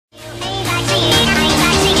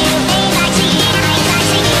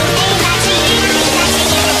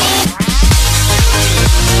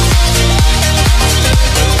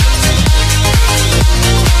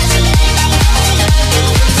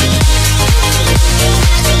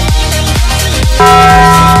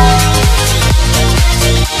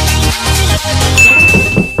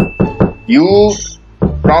You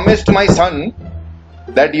promised my son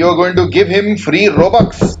that you are going to give him free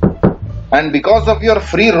Robux, and because of your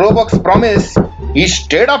free Robux promise, he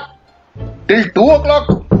stayed up till 2 o'clock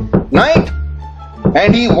night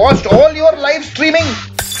and he watched all your live streaming.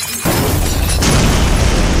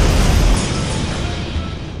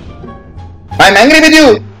 I'm angry with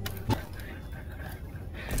you.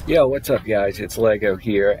 Yo, what's up guys, it's Lego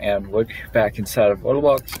here, and we're back inside of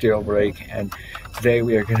ROBLOX jailbreak, and today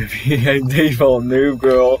we are going to be a default noob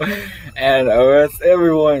girl and arrest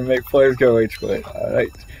everyone and make players go rage quit. Alright,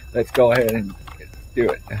 let's go ahead and do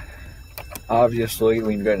it. Obviously,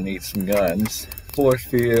 we're going to need some guns, force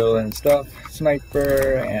field and stuff,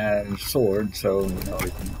 sniper and sword, so you know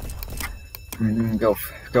we can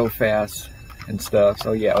go fast and stuff.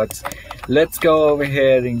 So yeah, let's go over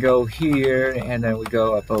ahead and go here, and then we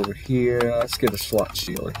go up over here. Let's get a SWAT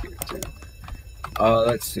shield here too.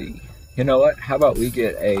 Let's see. You know what? How about we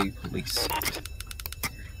get a police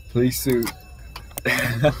suit?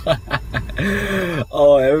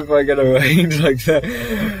 Oh, everybody got a range like that.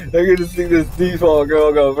 They're gonna see this default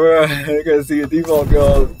girl go, bro. They're gonna see a default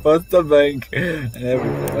girl bust the bank and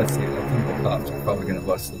everything. Let's see. I think the cops are probably gonna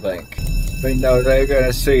bust the bank. But no, they're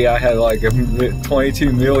gonna see I had like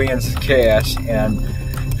 22 million cash, and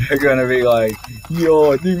they're gonna be like,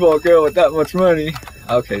 yo, a default girl with that much money.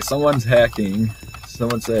 Okay, someone's hacking.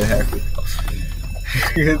 Someone said hacking.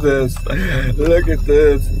 Look at this. Look at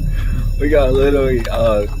this. We got literally,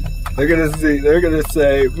 they're gonna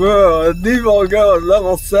say, bro, a default girl is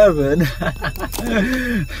level 7.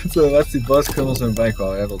 So let's see, bus criminals and bank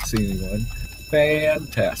robbery. I don't see anyone.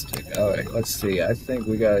 Fantastic. Alright, let's see. I think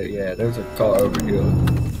we got it. Yeah, there's a car over here.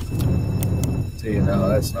 See, no,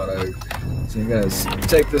 that's not a. So you're gonna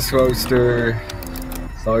take this roaster.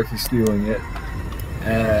 Sorry for stealing it.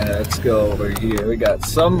 And let's go over here. We got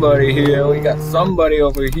somebody here. We got somebody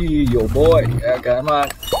over here. Yo, boy. Yeah, come on.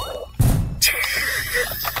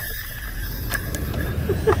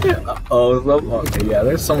 Okay, yeah,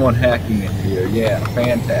 there's someone hacking in here. Yeah,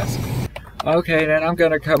 fantastic. Okay, then I'm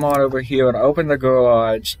gonna come on over here and open the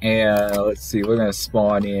garage, and let's see, we're gonna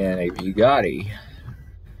spawn in a Bugatti.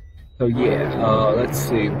 So yeah, let's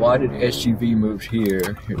see, why did SUV move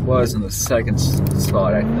here? It was in the second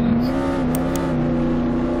spot, I think.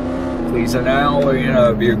 Please, so now we're in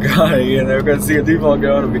a Bugatti, and they're gonna see a default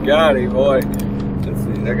girl in a Bugatti, boy. Let's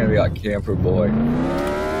see, they're gonna be like camper boy.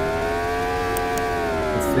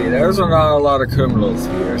 Let's see, there's not a lot of criminals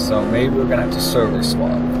here, so maybe we're gonna have to server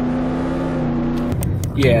swap.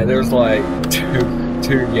 Yeah, there's like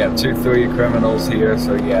three criminals here,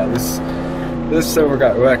 so yeah, this server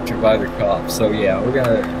got wrecked by the cops, so yeah, we're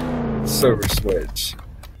gonna server switch.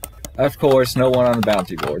 Of course, no one on the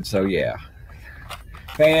bounty board, so yeah.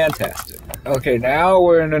 Fantastic. Okay, now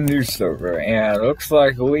we're in a new server, and it looks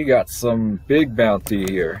like we got some big bounty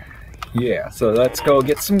here. Yeah, so let's go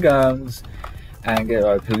get some guns and get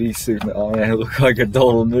our police suit on, and look like a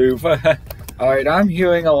total noob. Alright, I'm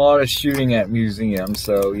hearing a lot of shooting at museums,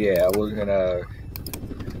 so yeah, we're gonna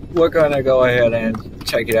go ahead and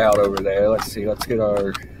check it out over there. Let's see, let's get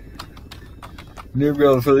our new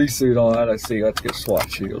girl police suit on. Let's see, let's get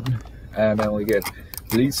SWAT shield. And then we get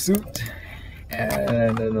police suit,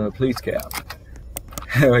 and then the police cap.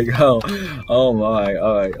 There we go. Oh my,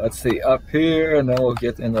 alright, let's see, up here, and then we'll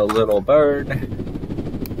get in the little bird.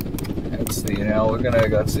 Let's see, now we're gonna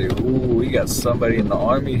go see, ooh, we got somebody in the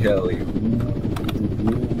army heli.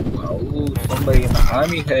 Ooh, somebody in the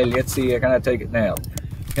army heli. Let's see, can I take it down?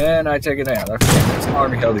 Can I take it down? Okay, this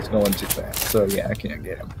army heli's going too fast, so yeah, I can't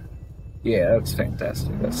get him. Yeah, that's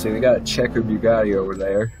fantastic. Let's see, we got a checker Bugatti over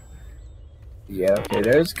there. Yeah, okay,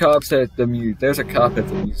 there's cops at the there's a cop at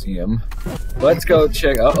the museum. Let's go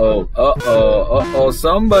check. Uh-oh,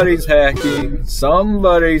 somebody's hacking.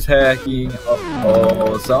 Somebody's hacking.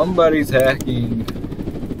 Somebody's hacking.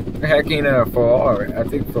 They're hacking in a Ferrari. I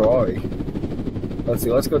think Ferrari. Let's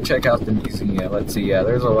see, let's go check out the museum. Let's see, yeah,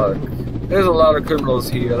 there's a lot of criminals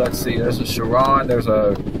here. Let's see, there's a Chiron, there's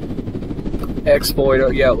a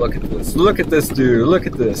exploiter. Yeah, look at this. Look at this dude. Look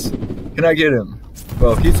at this. Can I get him?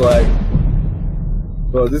 Well, he's lagging.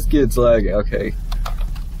 Well, this kid's lagging. Okay.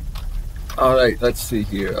 Alright, let's see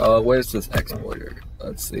here. Where's this exploiter?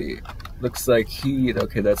 Let's see. Looks like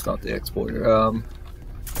okay, that's not the exploiter.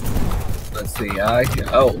 Let's see. I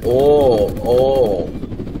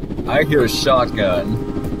hear a shotgun.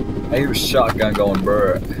 I hear a shotgun going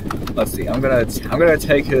brr. Let's see. I'm gonna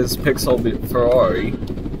take his Pixel Ferrari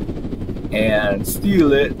and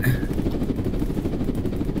steal it,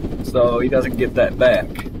 so he doesn't get that back.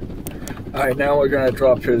 Alright, now we're gonna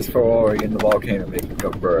drop his Ferrari in the volcano and make it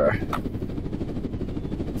go brr.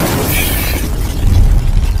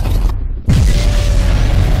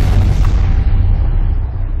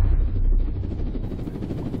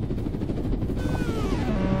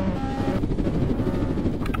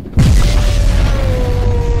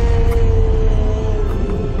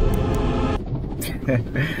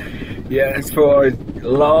 Yeah, it's for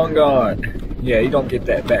long gone. Yeah, you don't get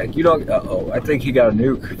that back. You don't. I think he got a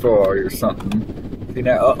nuke for or something. See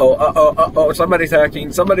now? Somebody's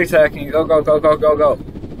hacking. Somebody's hacking. Go.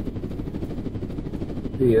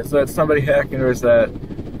 Yeah, is that somebody hacking or is that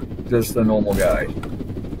just the normal guy?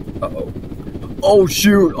 Oh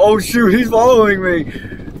shoot! He's following me!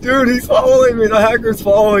 Dude, he's following me! The hacker's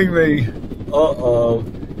following me! Oh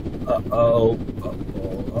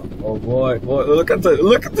boy, look at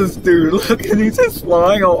this dude! Look, and he's just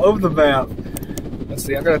flying all over the map. Let's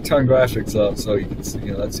see, I'm gonna turn graphics up so you can see.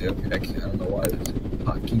 Let's see, okay, I don't know why this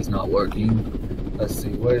hotkey's not working. Let's see,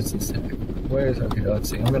 where's this hack? Okay, let's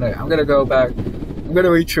see, I'm gonna go back. I'm gonna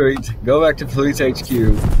retreat, go back to Police HQ,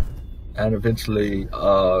 and eventually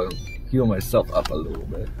heal myself up a little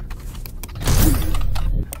bit.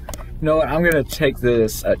 You know what? I'm gonna take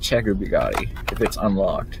this checker Bugatti if it's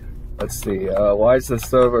unlocked. Let's see. Why is the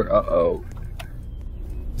server?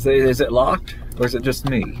 Is it locked or is it just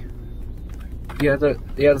me? Yeah, the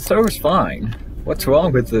server's fine. What's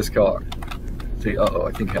wrong with this car? See.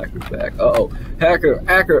 I think hacker's back. Hacker.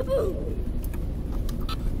 Hacker.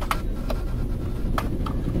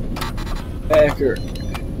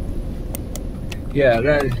 Yeah,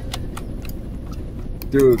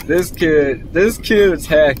 dude, this kid is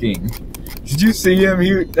hacking. Did you see him?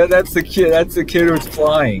 That's the kid who was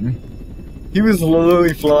flying. He was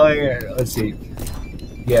literally flying. Let's see.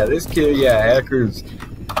 Yeah, this kid. Yeah, hackers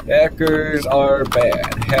are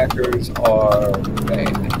bad. Hackers are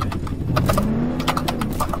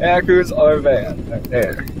bad. Right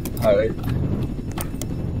there. All right.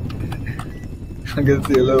 I'm gonna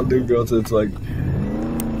see a little new girl, so it's like.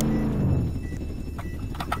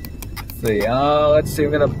 Let's see,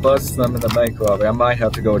 I'm gonna bust them in the bank robbery. I might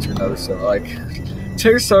have to go to another server. Like,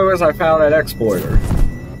 2 servers I found at Exporter,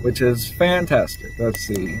 which is fantastic. Let's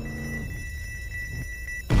see.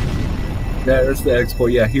 Yeah, that's the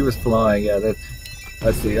export. Yeah, he was flying. Yeah,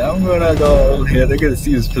 let's see. I'm gonna go. Yeah, they're gonna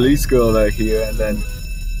see this police girl right here, and then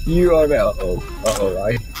you are there.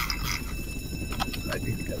 I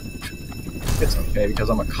think it's okay because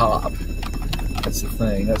I'm a cop. That's the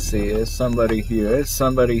thing. Let's see. There's somebody here. Let's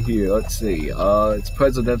see. It's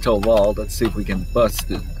Presidential Vault. Let's see if we can bust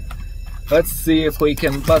it. Let's see if we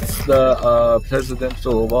can bust the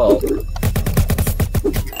Presidential Vault.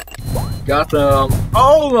 Got them.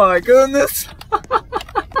 Oh my goodness.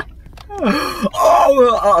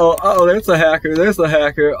 There's the hacker. Yeah, there's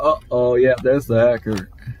the hacker.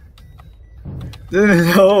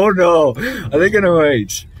 Oh no. I think I'm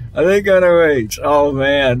gonna rage. Oh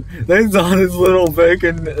man, they saw this little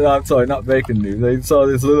bacon. I'm sorry, not bacon noob. They saw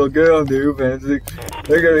this little girl noob, and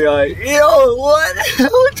they're gonna be like, "Yo, what?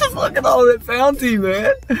 Just look at all that bounty,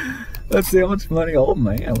 man." Let's see how much money. Oh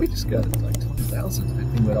man, we just got like 20,000. I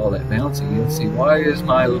think with all that bounty. Let's see. Why is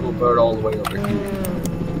my little bird all the way over here?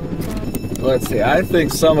 Let's see. I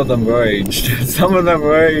think some of them raged.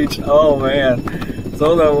 Oh man,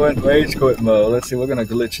 some of them went rage quit mode. Let's see. We're gonna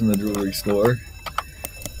glitch in the jewelry store.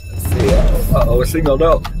 We're signaled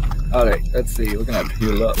out. Alright, let's see. We're gonna have to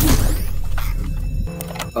heal up.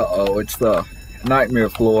 It's the nightmare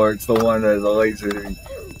floor. It's the one that is a laser.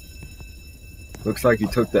 Looks like he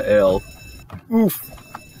took the L. Oof.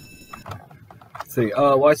 Let's see.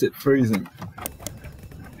 Why is it freezing?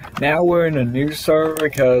 Now we're in a new server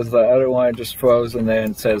because the other one just froze and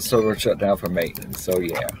then says server shut down for maintenance. So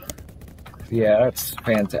yeah. Yeah, that's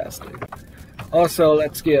fantastic. Also,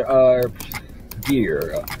 let's get our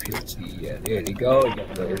gear up here. Yeah, there you go. You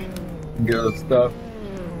got the good stuff.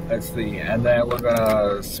 Let's see, and then we're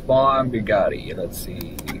gonna spawn Bugatti. Let's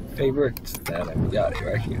see, favorites. Then Bugatti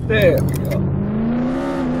right here. There we go.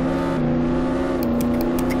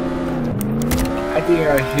 I think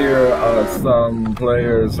I hear some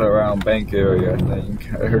players around bank area. I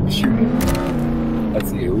think I heard shooting. Let's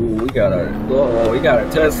see. Ooh, we got a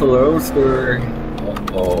Tesla Roadster.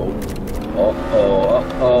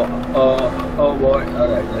 Oh boy.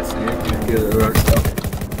 Alright, let's see. Get the road stuff.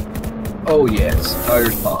 Oh yes,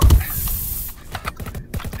 tires pop.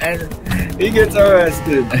 And he gets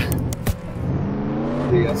arrested.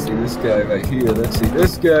 Let's see this guy right here. Let's see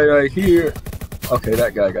this guy right here. Okay,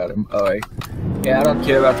 that guy got him. Alright. Yeah, I don't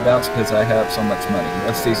care about the bounce because I have so much money.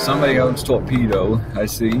 Let's see, somebody owns Torpedo. I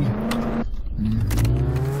see.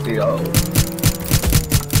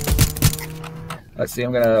 Let's see,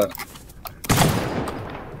 I'm gonna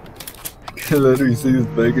literally see this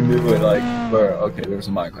bacon dude with like, bro. Okay, there's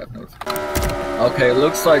a Minecraft note. Okay, it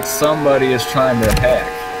looks like somebody is trying to hack.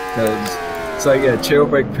 Because it's like, yeah,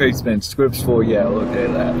 jailbreak placement, scripts for, yeah, look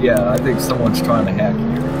at that. Yeah, I think someone's trying to hack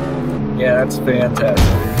here. Yeah, that's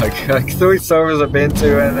fantastic. Like 3 servers I've been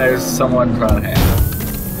to, and there's someone trying to hack.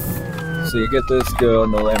 So you get this girl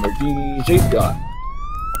in the Lamborghini. She's gone.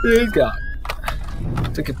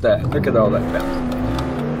 Look at that. Look at all that bounty.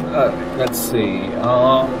 Let's see.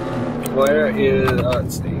 Where is?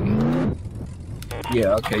 Let's see.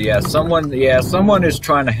 Yeah. Okay. Yeah. Someone is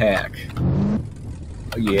trying to hack.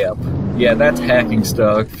 Yep. Yeah. That's hacking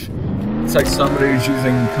stuff. It's like somebody's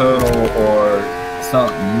using kernel or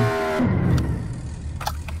something.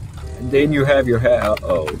 And then you have your hack.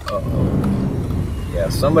 Yeah,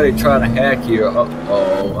 somebody trying to hack here.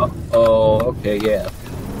 Okay, yeah.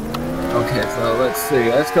 Okay, so let's see.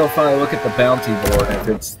 Let's go look at the bounty board. If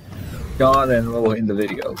it's gone, then we'll end the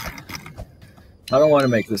video. I don't want to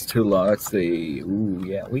make this too long. Let's see. Ooh,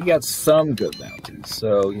 yeah, we got some good bounties.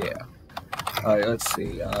 So, yeah. Alright, let's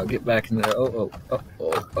see. I'll get back in there.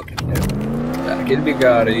 Okay. Get a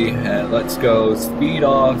Bugatti, and let's go speed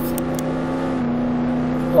off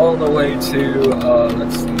all the way to,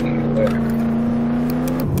 let's see, where?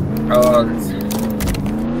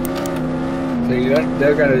 See,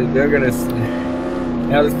 they're gonna.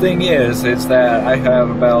 Now the thing is that I have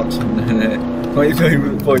about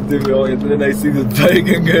 23.2 million, and then they see this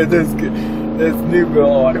bacon girl, this new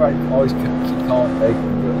girl. I always keep calling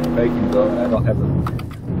bacon girl. I don't have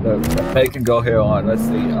the bacon girl here on. Let's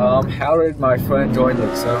see. How did my friend join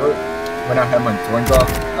the server when I have my joins off?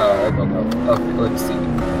 I don't know. Okay, let's see.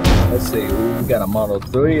 Let's see, we got a Model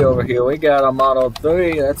 3 over here. We got a Model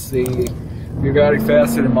 3. Let's see. You got it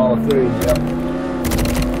faster than Model 3. Yep.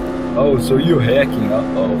 Oh, so you're hacking.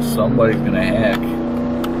 Uh-oh, somebody's gonna hack.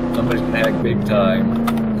 Somebody's gonna hack big time.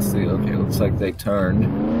 Let's see. Okay, looks like they turned.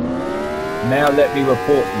 Now let me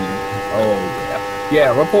report you. Oh, yeah.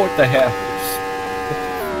 Yeah, report the hackers.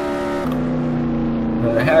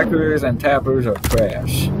 The hackers and tappers are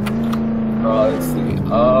trash. Let's see.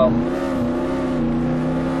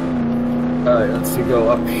 Alright, let's see, go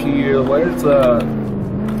up here. Where's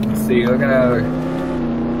let's see, we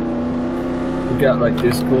got like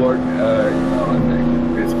Discord. I'm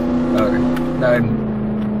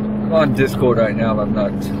on Discord right now, but I'm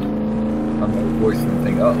not voicing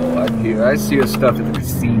anything. I see your stuff at the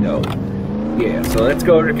casino. Yeah, so let's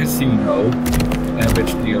go to the casino and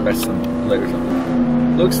eventually arrest some players.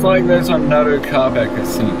 Looks like there's another cop at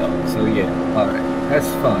casino, so yeah, alright, that's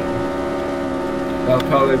fine. I'll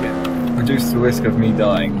probably reduce the risk of me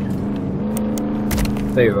dying.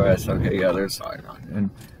 There you are. Okay, yeah, there's fine. And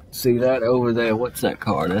see that over there? What's that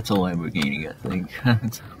car? That's a Lamborghini, I think.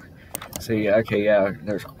 See, okay, yeah,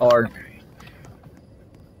 there's R.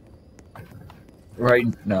 Right,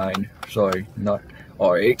 9. Sorry, not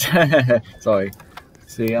R8. Sorry.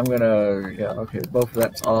 See, I'm gonna, yeah, okay, both of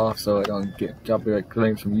that's off so I don't get copyright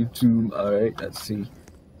claims from YouTube. Alright, let's see.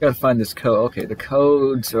 Gotta find this code. Okay, the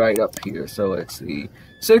code's right up here, so let's see.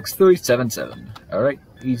 6377. Alright,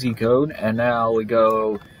 easy code. And now we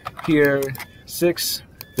go here,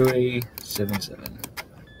 6377.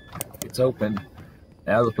 It's open.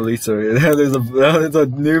 Now the police are here. There's a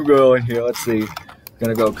new girl in here. Let's see.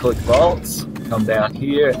 Gonna go click vaults, come down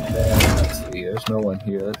here, and then let's see. There's no one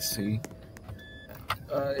here. Let's see.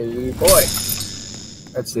 Hey, boy.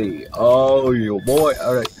 Let's see. Oh, you boy.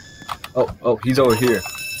 Alright. Oh, he's over here.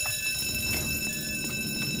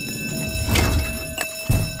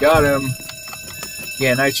 Got him.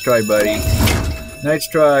 Yeah, nice try, buddy. Nice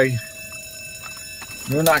try.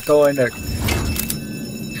 You're not going to...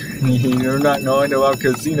 You're not going to our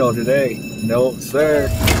casino today. No, sir.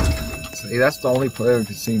 See, that's the only player in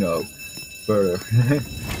casino. But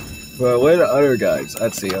where are the other guys?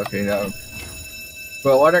 Let's see. Okay, now...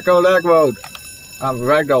 But why not go lag mode?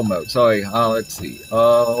 Ragdoll mode. Sorry. Let's see.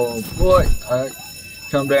 Oh, boy. Alright.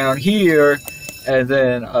 Come down here. And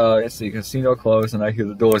then, let's see, casino closed, and I hear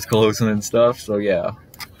the doors closing and stuff, so yeah.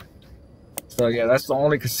 So yeah, that's the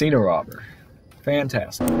only casino robber.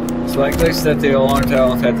 Fantastic. So like they set the alarm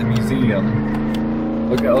off at the museum.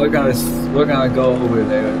 We're gonna go over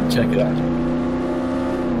there and check it out.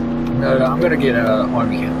 No, I'm gonna get an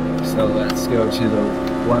army handler, so let's go to the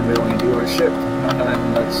 1 million dealership,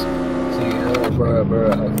 and let's see,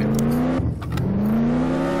 okay.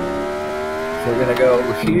 So we're gonna go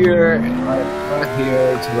over here, right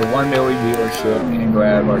here to the 1 million dealership and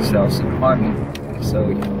grab ourselves an army. So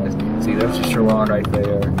yeah, let's see, there's a Chiron right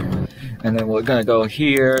there. And then we're gonna go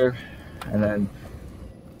here, and then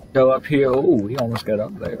go up here. Oh, we almost got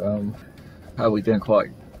up there. We didn't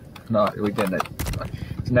quite. No, we didn't.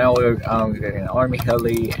 So now we're getting an army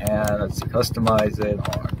heli, and let's see, customize it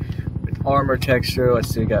with armor texture. Let's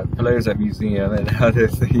see, we got players at museum, and how to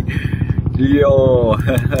see. Yo,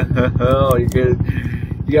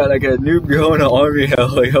 you You got like a noob girl in an army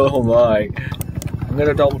heli. Oh my. I'm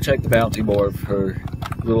gonna double check the bounty board for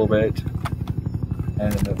a little bit.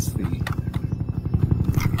 And let's see.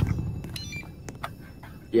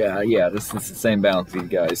 Yeah, this is the same bounty,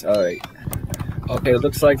 guys. Alright. Okay,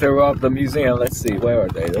 looks like they robbed the museum. Let's see, where are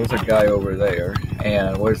they? There's a guy over there.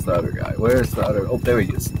 And where's the other guy? Where's the other? Oh, there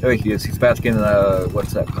he is. There he is. He's back in,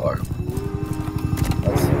 what's that car?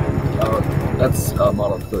 Let's see. That's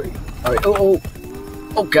Model 3. Alright, oh,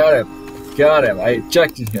 got him. Got him. I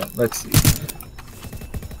ejected him. Let's see.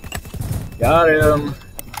 Got him.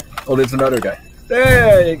 Oh, there's another guy.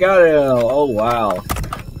 There, you got him. Oh, wow.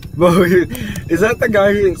 Is that the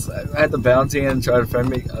guy who had the bounty and tried to friend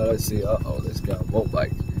me? Let's see. Uh-oh, this guy. Whoa,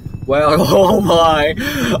 like. Well, oh my.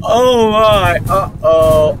 Oh my.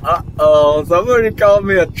 Uh-oh. Somebody called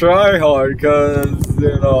me a tryhard because,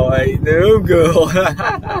 you know, a noob girl.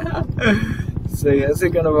 See, is he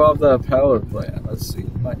going to rob the power plant? Let's see. He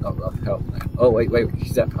might not rob the power plant. Oh, wait.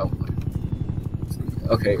 He's at power plant.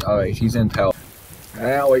 Okay, alright. He's in power.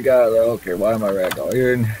 Now we got, okay, why am I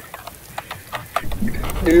ragdolling?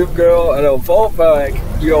 Noob girl and a vault bag.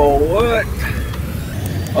 Yo, what?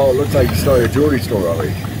 Oh, it looks like you started a jewelry store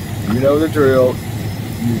already. You know the drill.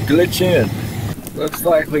 You glitch in. Looks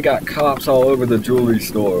like we got cops all over the jewelry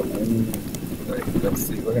store. Wait, let's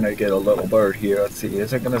see. We're gonna get a little bird here. Let's see.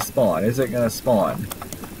 Is it gonna spawn? Is it gonna spawn?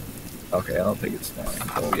 Okay, I don't think it's spawning.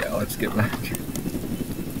 Oh yeah, let's get back.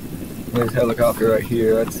 There's a helicopter right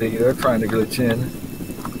here. Let's see. They're trying to glitch in.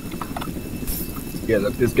 Yeah,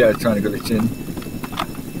 look, this guy's trying to glitch in.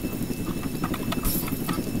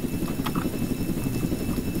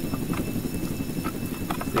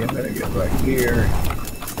 See, I'm gonna get right here.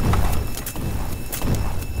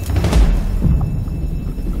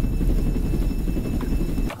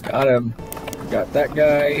 Got him. Got that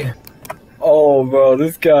guy. Oh, bro,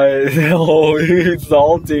 this guy is he's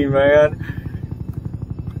salty, man.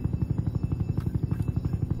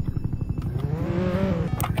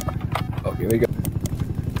 Okay, we go.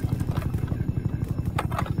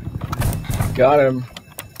 Got him.